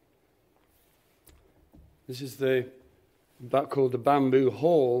 This is called the Bamboo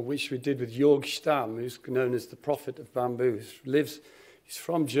Hall, which we did with Jörg Stamm, who's known as the prophet of bamboo. He's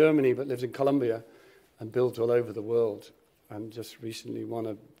from Germany but lives in Colombia and built all over the world, and just recently won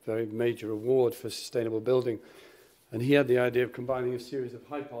a very major award for sustainable building. And he had the idea of combining a series of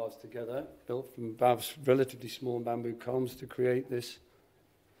high piles together, built from relatively small bamboo columns, to create this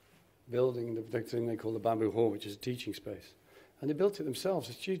building, the thing they call the Bamboo Hall, which is a teaching space. And they built it themselves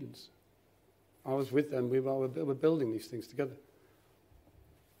as students. I was with them. We were building these things together.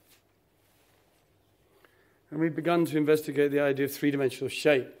 And we've begun to investigate the idea of three-dimensional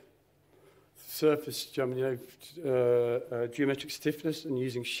shape, surface, geometric stiffness, and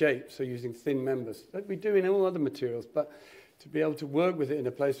using shape, so using thin members, like we do in all other materials, but to be able to work with it in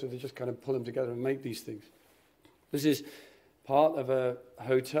a place where they just kind of pull them together and make these things. This is part of a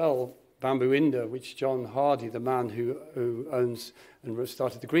hotel, Bamboo India, which John Hardy, the man who owns and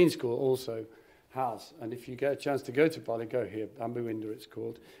started the Green School, also has. And if you get a chance to go to Bali, go here. Bamboo India, it's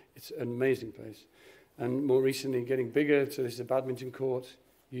called. It's an amazing place. And more recently, getting bigger. So this is a badminton court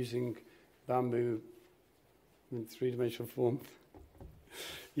using bamboo in three-dimensional form.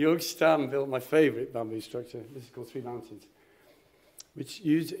 Jörg Stamm built my favorite bamboo structure. This is called Three Mountains, which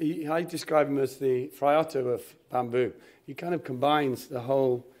I describe him as the Friato of bamboo. He kind of combines the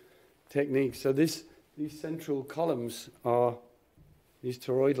whole technique. So these central columns are these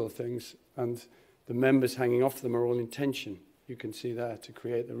toroidal things, and the members hanging off them are all in tension. You can see there to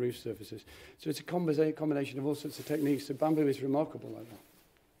create the roof surfaces. So it's a combination of all sorts of techniques. So bamboo is remarkable like that.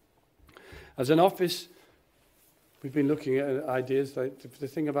 As an office, we've been looking at ideas like the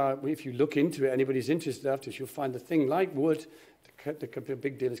thing about, if you look into it, anybody's interested after this, you'll find the thing like wood, the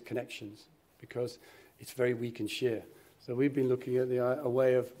big deal is connections, because it's very weak and sheer. So we've been looking at a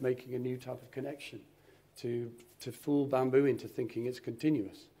way of making a new type of connection to fool bamboo into thinking it's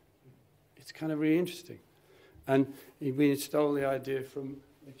continuous. It's kind of really interesting. And we stole the idea from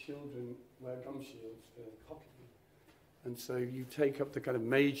the children wear gum shields for hockey. And so you take up the kind of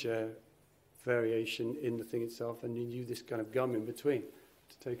major variation in the thing itself, and you do this kind of gum in between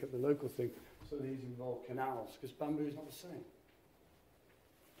to take up the local thing. So these involve canals, because bamboo is not the same.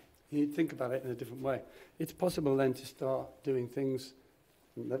 You think about it in a different way. It's possible then to start doing things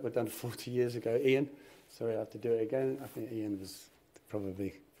that were done 40 years ago. Ian, sorry I have to do it again. I think Ian was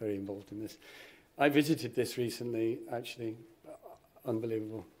probably very involved in this. I visited this recently, actually.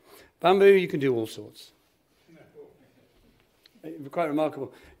 Unbelievable. Bamboo, you can do all sorts. It's quite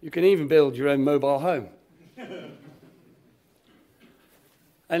remarkable. You can even build your own mobile home.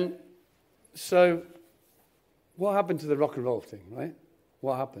 And so, what happened to the rock and roll thing, right?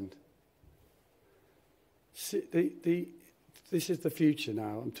 What happened? This is the future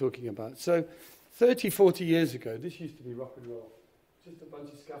now I'm talking about. So, 30, 40 years ago, this used to be rock and roll. Just a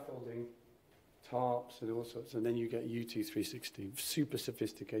bunch of scaffolding, tarps and all sorts, and then you get U2 360, super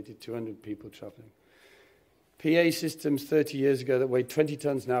sophisticated, 200 people traveling. PA systems 30 years ago that weighed 20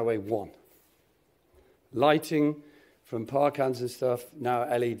 tons now weigh 1. Lighting from power cans and stuff, now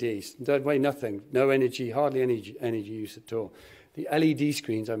LEDs. Don't weigh nothing, no energy, hardly any energy use at all. The LED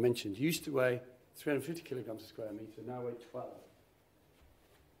screens I mentioned used to weigh 350 kilograms a square meter, now weigh 12.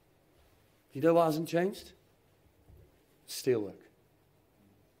 You know what hasn't changed? Steelwork.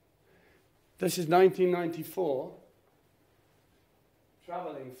 This is 1994.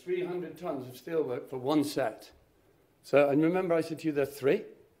 Traveling 300 tons of steelwork for one set. So, and remember I said to you there are 3?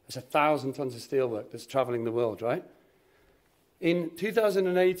 That's 1,000 tons of steelwork that's traveling the world, right? In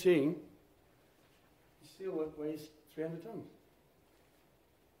 2018, steelwork weighs 300 tons.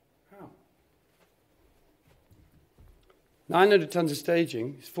 How? 900 tons of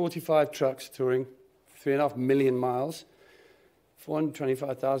staging, 45 trucks touring 3.5 million miles,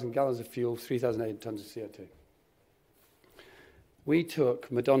 425,000 gallons of fuel, 3,800 tons of CO2. We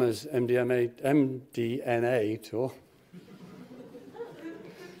took Madonna's MDNA tour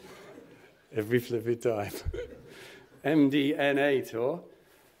every flippy time. MDNA tour,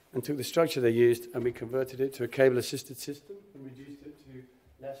 and took the structure they used and we converted it to a cable-assisted system and reduced it to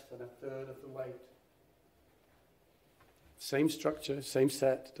less than 1/3 of the weight. Same structure, same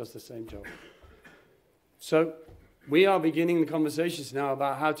set, does the same job. So we are beginning the conversations now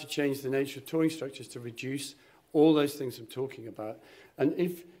about how to change the nature of touring structures to reduce all those things I'm talking about. And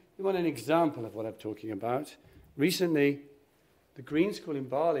if you want an example of what I'm talking about, recently, the Green School in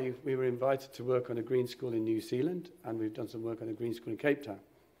Bali, we were invited to work on a Green School in New Zealand, and we've done some work on a Green School in Cape Town.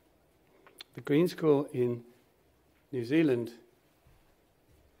 The Green School in New Zealand,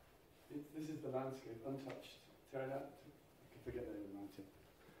 this is the landscape, untouched. Tear it out. Forget that it mountain.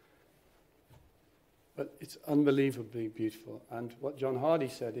 But it's unbelievably beautiful. And what John Hardy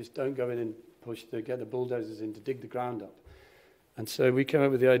said is don't go in and get the bulldozers in to dig the ground up. And so we came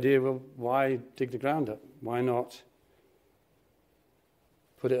up with the idea, well, why dig the ground up? Why not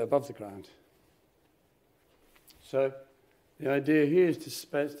put it above the ground? So the idea here is to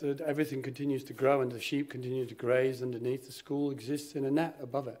expect that everything continues to grow and the sheep continue to graze underneath. The school exists in a net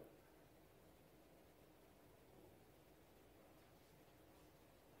above it.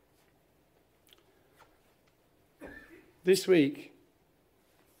 This week,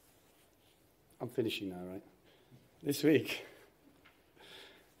 I'm finishing now, right? This week,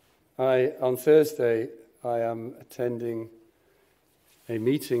 on Thursday, I am attending a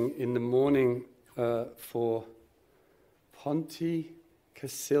meeting in the morning for Ponte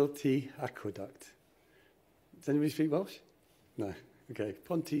Casilti Aqueduct. Does anybody speak Welsh? No. Okay.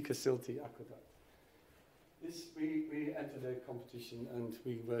 Ponte Casilti Aqueduct. We entered a competition and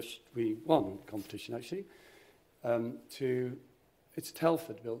we won the competition actually. It's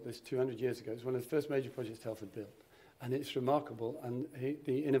Telford built this 200 years ago. It's one of the first major projects Telford built. And it's remarkable, and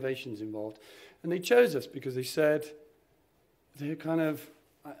the innovations involved. And they chose us because they said they're kind of,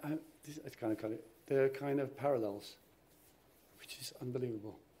 they're kind of parallels, which is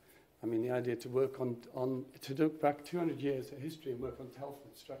unbelievable. I mean, the idea to work to look back 200 years of history and work on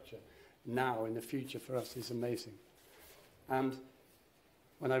Telford structure now in the future for us is amazing. And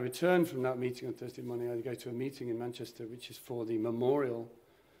when I return from that meeting on Thursday morning, I go to a meeting in Manchester, which is for the memorial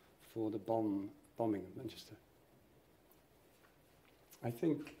for the bombing of Manchester. I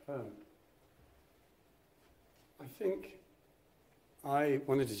think I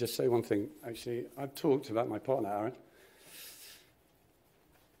wanted to just say one thing, actually. I've talked about my partner, Aaron.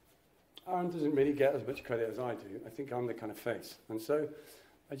 Aaron doesn't really get as much credit as I do. I think I'm the kind of face. And so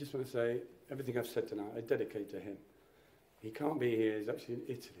I just want to say everything I've said tonight, I dedicate to him. He can't be here, he's actually in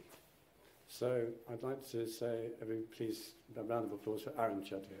Italy. So I'd like to say, please, a round of applause for Aaron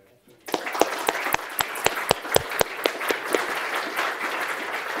Chudley.